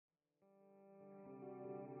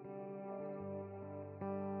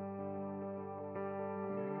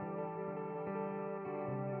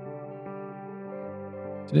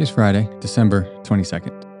Today's Friday, December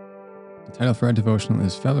 22nd. The title for our devotional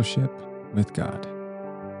is Fellowship with God.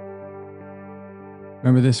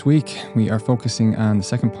 Remember, this week we are focusing on the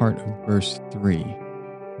second part of verse 3.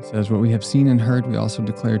 It says, "What we have seen and heard we also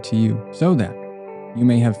declare to you, so that you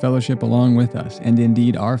may have fellowship along with us. And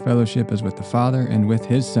indeed our fellowship is with the Father and with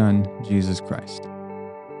His Son, Jesus Christ."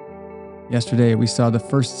 Yesterday, we saw the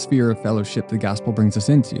first sphere of fellowship the gospel brings us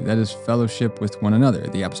into. That is fellowship with one another,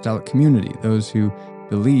 the apostolic community, those who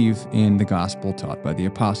believe in the gospel taught by the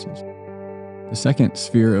apostles. The second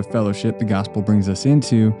sphere of fellowship the gospel brings us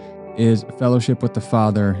into is fellowship with the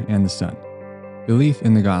Father and the Son. Belief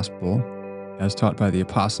in the gospel, as taught by the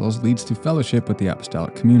apostles, leads to fellowship with the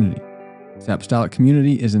apostolic community. This apostolic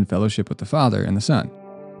community is in fellowship with the Father and the Son.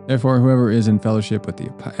 Therefore, whoever is in fellowship with the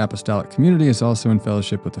apostolic community is also in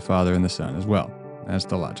fellowship with the Father and the Son as well. That's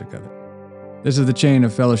the logic of it. This is the chain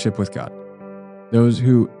of fellowship with God. Those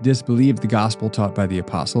who disbelieve the gospel taught by the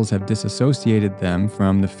apostles have disassociated them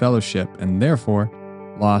from the fellowship and therefore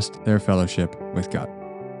lost their fellowship with God.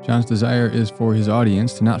 John's desire is for his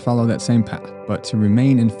audience to not follow that same path, but to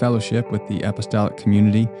remain in fellowship with the apostolic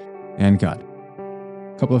community and God.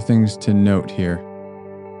 A couple of things to note here.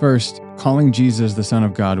 First, calling Jesus the Son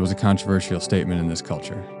of God was a controversial statement in this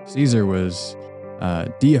culture. Caesar was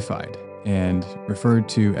deified and referred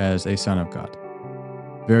to as a son of God.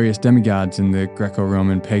 Various demigods in the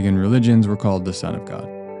Greco-Roman pagan religions were called the Son of God.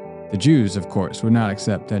 The Jews, of course, would not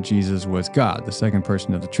accept that Jesus was God, the second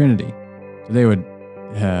person of the Trinity, so they would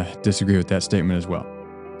disagree with that statement as well.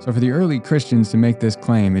 So for the early Christians to make this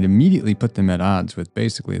claim, it immediately put them at odds with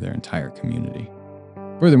basically their entire community.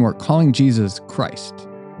 Furthermore, calling Jesus Christ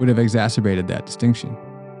would have exacerbated that distinction.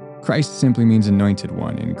 Christ simply means anointed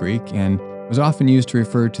one in Greek and was often used to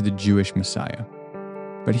refer to the Jewish Messiah.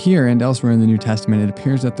 But here and elsewhere in the New Testament, it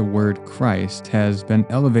appears that the word Christ has been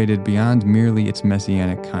elevated beyond merely its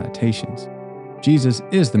messianic connotations. Jesus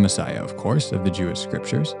is the Messiah, of course, of the Jewish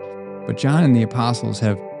scriptures, but John and the apostles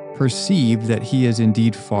have perceived that he is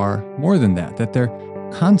indeed far more than that their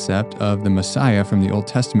concept of the Messiah from the Old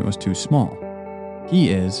Testament was too small.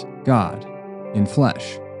 He is God in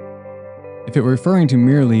flesh. If it were referring to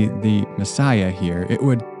merely the Messiah here, it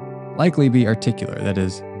would likely be articular, that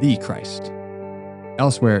is, the Christ.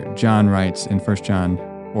 Elsewhere, John writes in 1 John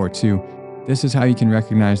 4:2, "This is how you can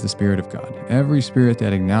recognize the Spirit of God. Every spirit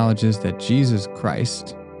that acknowledges that Jesus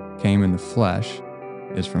Christ came in the flesh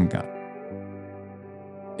is from God."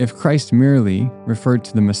 If Christ merely referred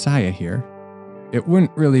to the Messiah here, it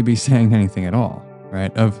wouldn't really be saying anything at all,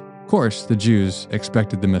 right? Of course, the Jews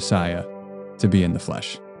expected the Messiah to be in the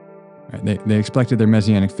flesh. Right? They expected their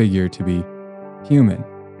messianic figure to be human.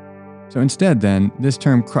 So instead then, this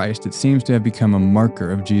term Christ, it seems to have become a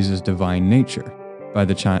marker of Jesus' divine nature by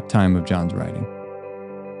the time of John's writing.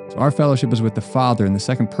 So our fellowship is with the Father in the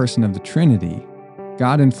second person of the Trinity,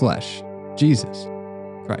 God in flesh, Jesus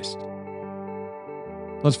Christ.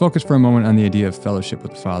 Let's focus for a moment on the idea of fellowship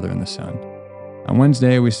with the Father and the Son. On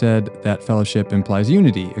Wednesday, we said that fellowship implies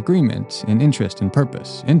unity, agreement, and interest and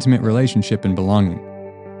purpose, intimate relationship and belonging.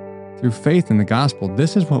 Through faith in the gospel,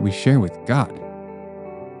 this is what we share with God.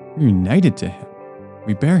 We're united to Him.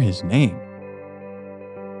 We bear His name.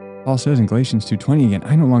 Paul says in Galatians 2:20 again,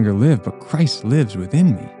 "I no longer live, but Christ lives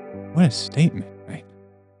within me." What a statement, right?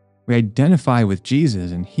 We identify with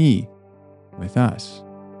Jesus and He with us.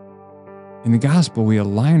 In the gospel, we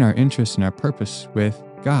align our interests and our purpose with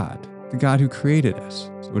God, the God who created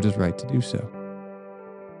us, so it is right to do so.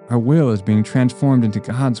 Our will is being transformed into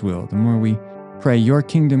God's will the more we pray, "Your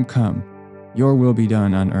kingdom come, your will be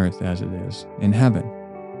done on earth as it is in heaven."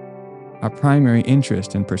 Our primary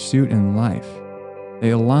interest and pursuit in life,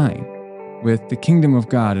 they align with the kingdom of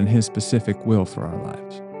God and His specific will for our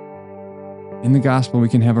lives. In the gospel, we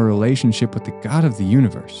can have a relationship with the God of the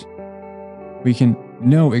universe. We can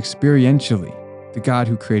know experientially the God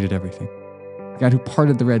who created everything, God who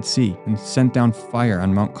parted the Red Sea and sent down fire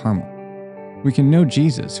on Mount Carmel. We can know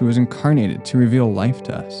Jesus, who was incarnated to reveal life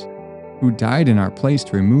to us, who died in our place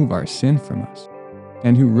to remove our sin from us,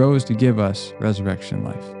 and who rose to give us resurrection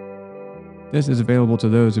life. This is available to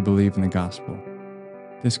those who believe in the gospel,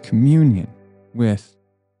 this communion with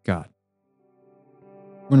God.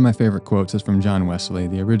 One of my favorite quotes is from John Wesley,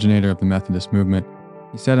 the originator of the Methodist movement.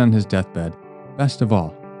 He said on his deathbed, "Best of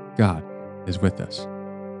all, God is with us."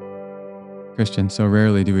 Christians, so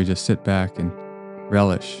rarely do we just sit back and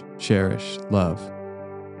relish, cherish, love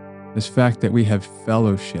this fact that we have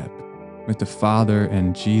fellowship with the Father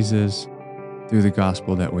and Jesus through the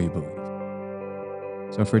gospel that we believe.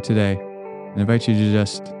 So for today, I invite you to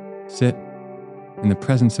just sit in the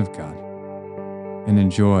presence of God and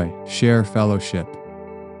enjoy, share fellowship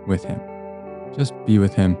with Him. just be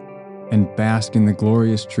with Him and bask in the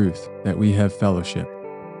glorious truth that we have fellowship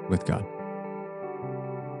with God.